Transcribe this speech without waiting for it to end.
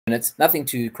minutes, nothing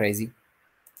too crazy.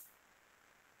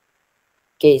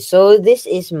 Okay, so this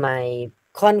is my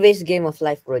Conway's Game of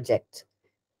Life project,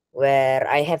 where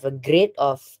I have a grid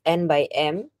of n by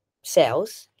m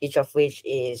cells, each of which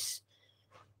is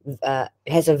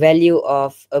has a value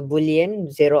of a boolean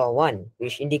 0 or 1,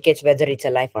 which indicates whether it's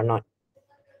alive or not.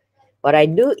 What I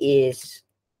do is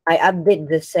I update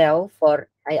the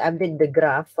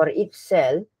graph for each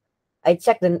cell. I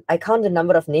count the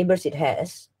number of neighbors it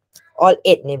has, all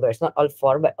 8 neighbors, not all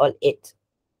 4, but all 8.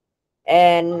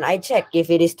 And I check if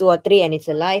it is 2 or 3 and it's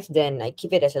alive, then I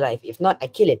keep it as alive. If not, I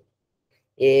kill it.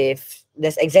 If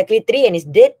there's exactly 3 and it's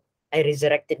dead, I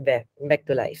resurrect it back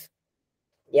to life.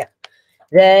 Yeah.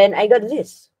 Then I got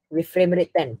this with frame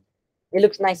rate 10. It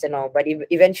looks nice and all, but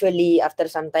eventually, after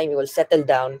some time, it will settle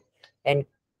down and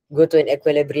go to an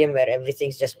equilibrium where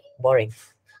everything's just boring,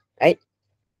 right?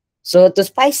 So to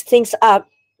spice things up,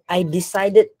 I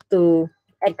decided to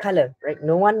add color, right?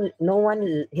 No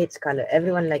one hates color.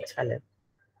 Everyone likes color.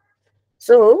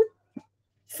 So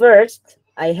first,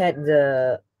 I had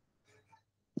the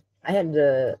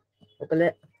what call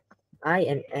it? I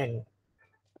and N.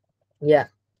 Yeah.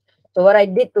 So what I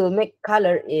did to make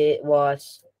color, it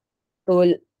was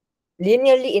to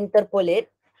linearly interpolate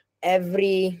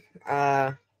every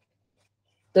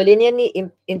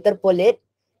interpolate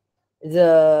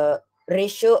the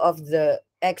ratio of the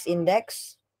x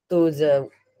index to the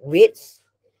width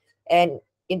and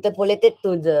interpolate it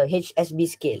to the HSB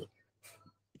scale.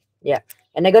 Yeah,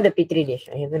 and I got the P3 dish.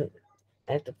 I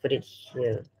have to put it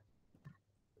here.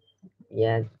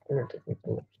 Yeah.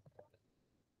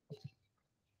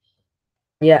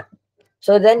 Yeah.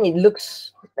 So then it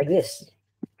looks like this.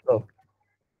 Oh,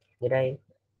 did I?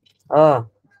 Oh,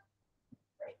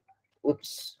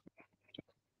 oops.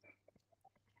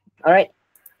 All right.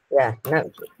 Yeah. Now.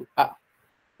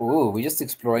 Oh, we're just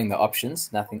exploring the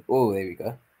options. Nothing. Oh, there we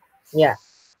go. Yeah.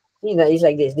 You know, it's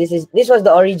like this. This was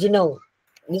the original.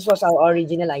 This was our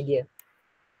original idea.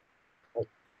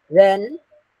 Then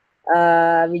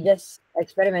we just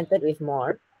experimented with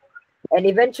more, and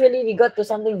eventually we got to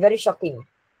something very shocking,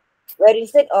 where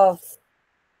instead of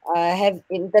have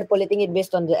interpolating it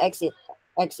based on the x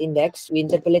index, we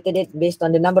interpolated it based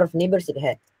on the number of neighbors it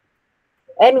had,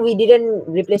 and we didn't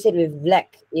replace it with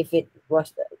black if it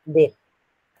was dead,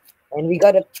 and we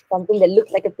got something that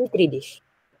looked like a Petri dish.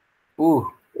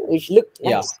 Ooh, which looked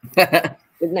nice. Yeah.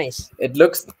 Looked nice.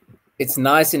 It's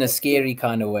nice in a scary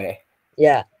kind of way.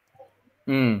 Yeah.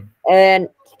 Mm. And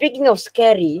speaking of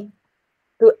scary,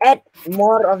 to add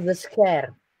more of the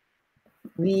scare,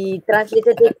 we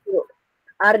translated it to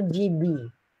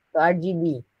RGB,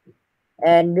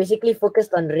 and basically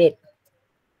focused on red,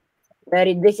 where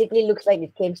it basically looks like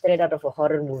it came straight out of a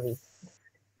horror movie.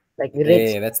 Like red.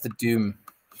 Yeah, that's the doom.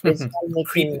 It's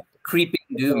creeping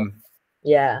doom.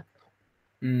 Yeah.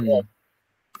 Mm.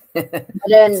 But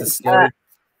then, It's a slow...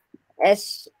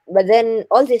 but then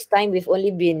all this time we've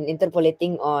only been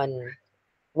interpolating on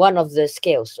one of the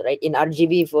scales, right? In RGB,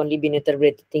 we've only been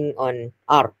interpolating on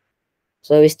R.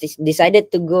 So we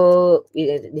decided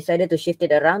to shift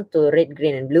it around to red,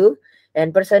 green, and blue.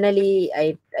 And personally,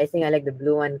 I think I like the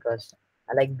blue one because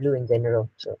I like blue in general.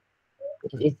 So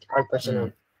it's all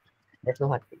personal. There's no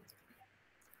hard feelings.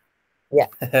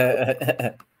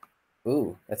 Yeah.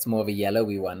 Ooh, that's more of a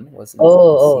yellowy one, wasn't it?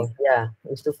 Oh, yeah.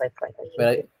 It's 255.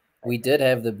 But we did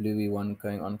have the bluey one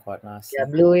going on quite nicely. Yeah,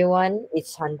 bluey one,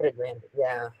 it's 100 rand.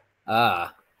 Yeah.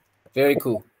 Ah, very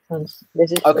cool.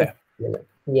 This is okay.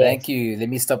 Yes. Thank you. Let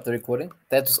me stop the recording.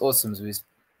 That was awesome, Dzuizz.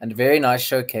 And a very nice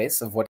showcase of what